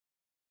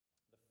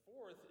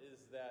fourth is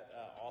that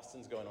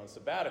Austin's going on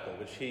sabbatical,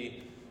 which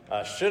he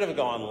should have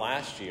gone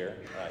last year.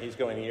 He's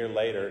going a year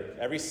later.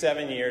 Every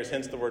 7 years,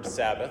 hence the word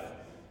Sabbath,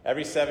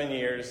 every 7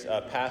 years,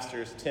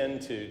 pastors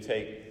tend to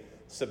take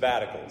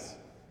sabbaticals,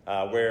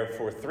 where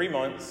for 3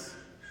 months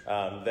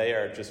they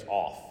are just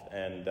off,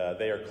 and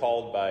they are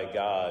called by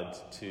God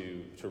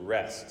to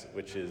rest,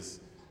 which is,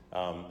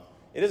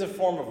 it is a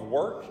form of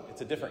work.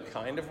 It's a different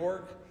kind of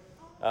work.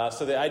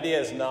 So the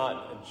idea is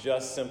not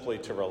just simply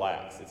to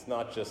relax. It's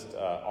not just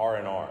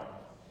R&R.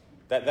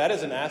 That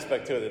is an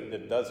aspect to it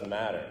that does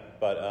matter.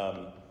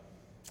 But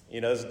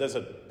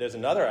there's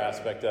another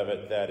aspect of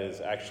it that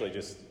is actually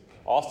just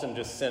Austin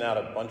just sent out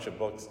a bunch of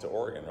books to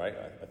Oregon, right?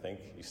 I think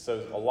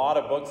so. A lot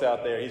of books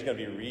out there. He's going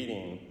to be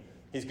reading.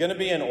 He's going to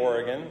be in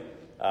Oregon,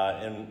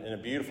 in a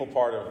beautiful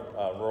part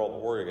of rural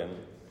Oregon,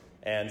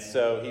 and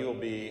so he will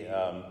be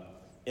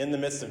in the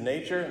midst of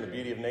nature, in the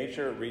beauty of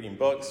nature, reading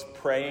books,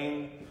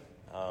 praying.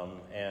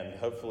 And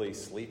hopefully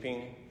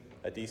sleeping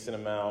a decent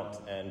amount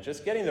and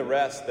just getting the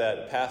rest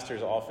that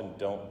pastors often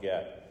don't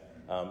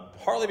get,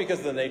 partly because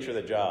of the nature of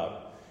the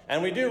job.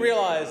 And we do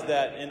realize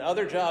that in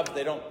other jobs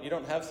you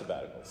don't have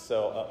sabbaticals.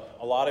 So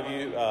a lot of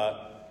you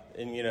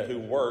who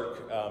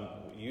work,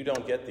 you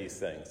don't get these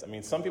things. I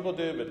mean, some people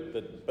do,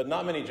 but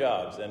not many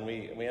jobs, and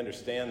we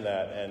understand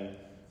that and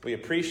we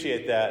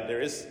appreciate that.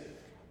 There is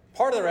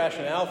part of the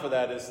rationale for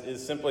that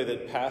is simply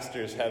that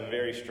pastors have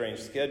very strange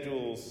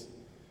schedules.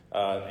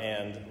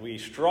 And we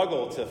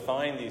struggle to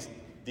find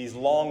these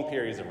long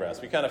periods of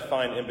rest. We kind of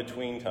find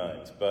in-between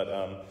times. But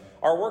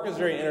our work is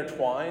very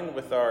intertwined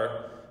with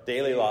our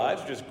daily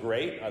lives, which is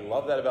great. I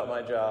love that about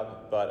my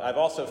job. But I've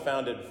also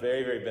found it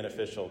very, very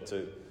beneficial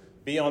to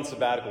be on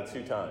sabbatical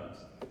 2 times.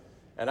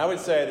 And I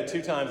would say the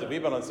 2 times that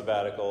we've been on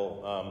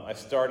sabbatical, I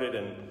started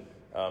in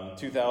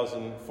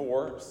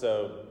 2004,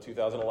 so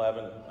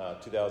 2011,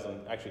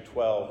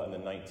 2012, and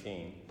then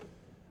 19.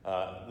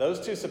 Those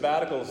 2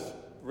 sabbaticals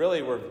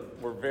really were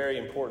very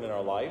important in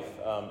our life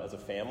as a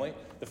family.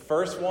 The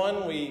first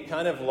one, we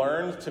kind of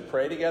learned to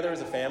pray together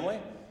as a family.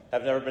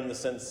 Have never been the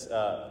same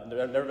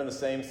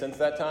since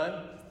that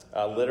time.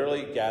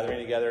 Literally gathering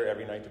together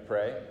every night to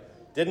pray.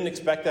 Didn't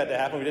expect that to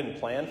happen. We didn't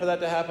plan for that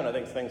to happen. I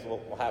think things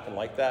will happen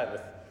like that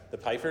with the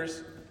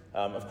Pipers.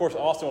 Of course,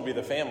 Austin will be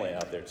the family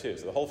out there too.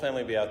 So the whole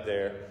family will be out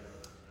there.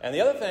 And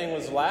the other thing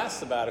was last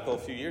sabbatical a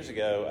few years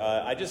ago.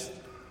 I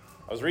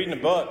was reading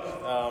a book,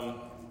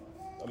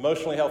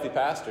 Emotionally Healthy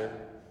Pastor,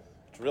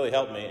 which really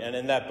helped me. And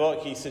in that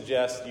book, he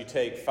suggests you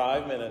take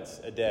 5 minutes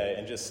a day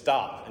and just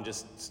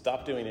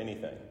stop doing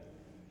anything.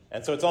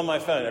 And so it's on my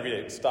phone every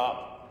day.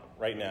 Stop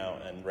right now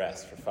and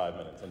rest for 5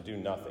 minutes and do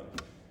nothing.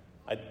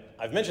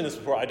 I've mentioned this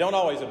before. I don't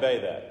always obey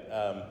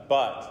that,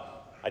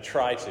 but I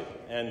try to.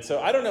 And so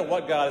I don't know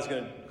what God is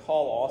going to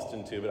call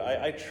Austin to, but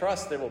I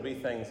trust there will be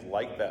things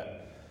like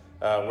that,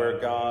 where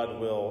God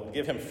will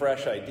give him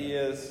fresh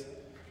ideas,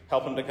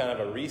 help him to kind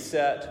of a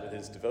reset with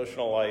his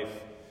devotional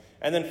life.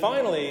 And then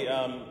finally,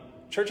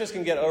 churches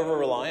can get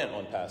over-reliant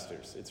on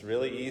pastors. It's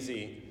really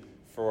easy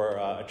for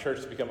a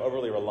church to become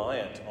overly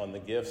reliant on the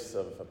gifts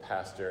of a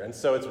pastor. And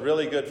so it's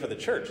really good for the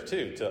church,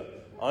 too, to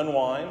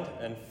unwind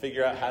and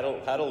figure out how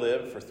to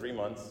live for 3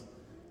 months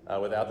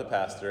without the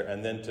pastor,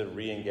 and then to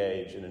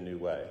re-engage in a new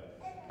way.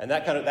 And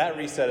that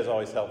reset has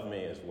always helped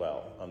me as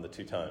well on the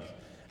 2 times.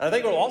 And I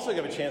think it will also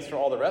give a chance for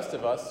all the rest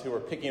of us who are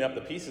picking up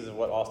the pieces of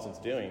what Austin's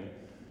doing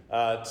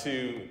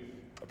to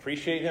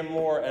appreciate him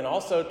more, and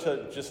also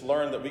to just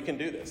learn that we can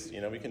do this.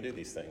 We can do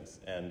these things.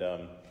 And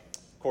of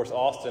course,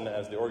 Austin,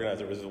 as the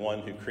organizer, was the one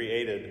who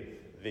created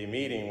the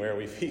meeting where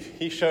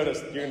he showed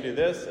us, you're going to do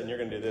this, and you're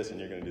going to do this, and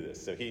you're going to do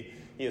this. So he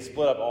has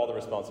split up all the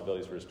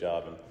responsibilities for his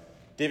job and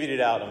divvied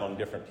it out among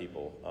different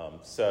people.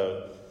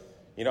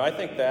 I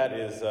think that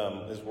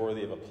is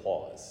worthy of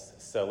applause.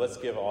 So let's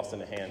give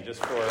Austin a hand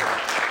just for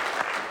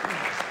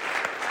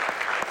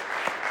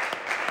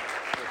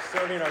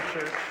serving our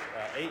church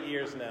 8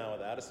 years now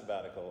without a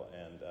sabbatical,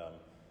 and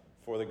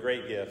for the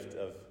great gift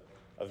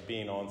of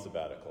being on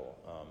sabbatical.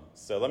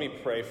 So let me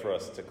pray for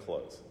us to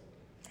close.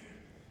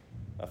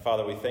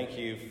 Father, we thank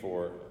you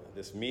for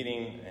this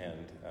meeting,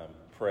 and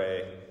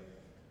pray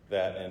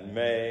that in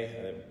May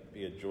it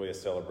be a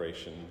joyous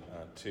celebration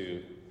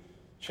to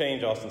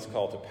change Austin's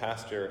call to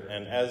pastor.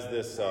 And as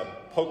this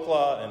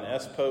POCLA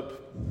and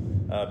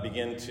SPOPE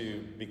begin to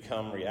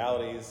become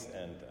realities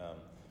and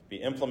be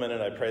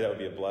implemented, I pray that would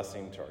be a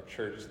blessing to our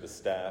church, the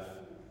staff.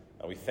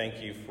 We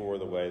thank you for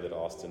the way that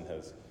Austin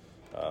has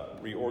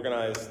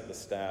reorganized the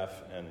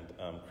staff and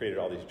created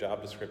all these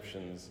job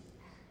descriptions.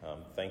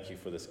 Thank you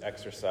for this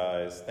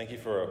exercise. Thank you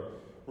for a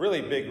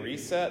really big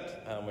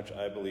reset, which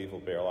I believe will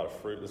bear a lot of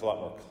fruit. There's a lot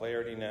more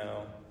clarity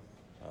now.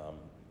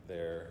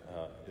 There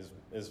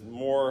is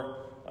more.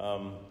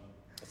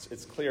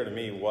 It's clear to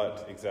me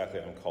what exactly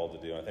I'm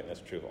called to do. I think that's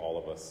true of all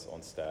of us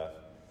on staff.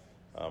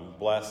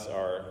 Bless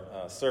our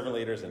servant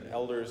leaders and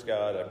elders,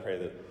 God. I pray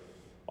that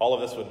all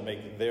of this would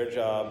make their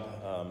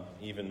job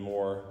even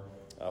more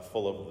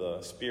full of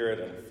the Spirit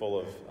and full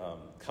of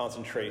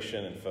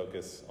concentration and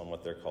focus on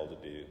what they're called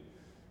to do.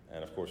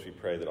 And of course, we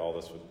pray that all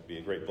this would be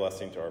a great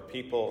blessing to our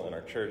people and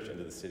our church and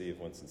to the city of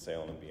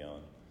Winston-Salem and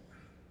beyond.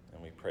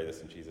 And we pray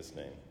this in Jesus'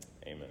 name.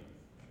 Amen.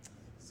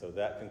 So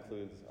that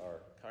concludes our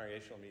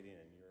congregational meeting.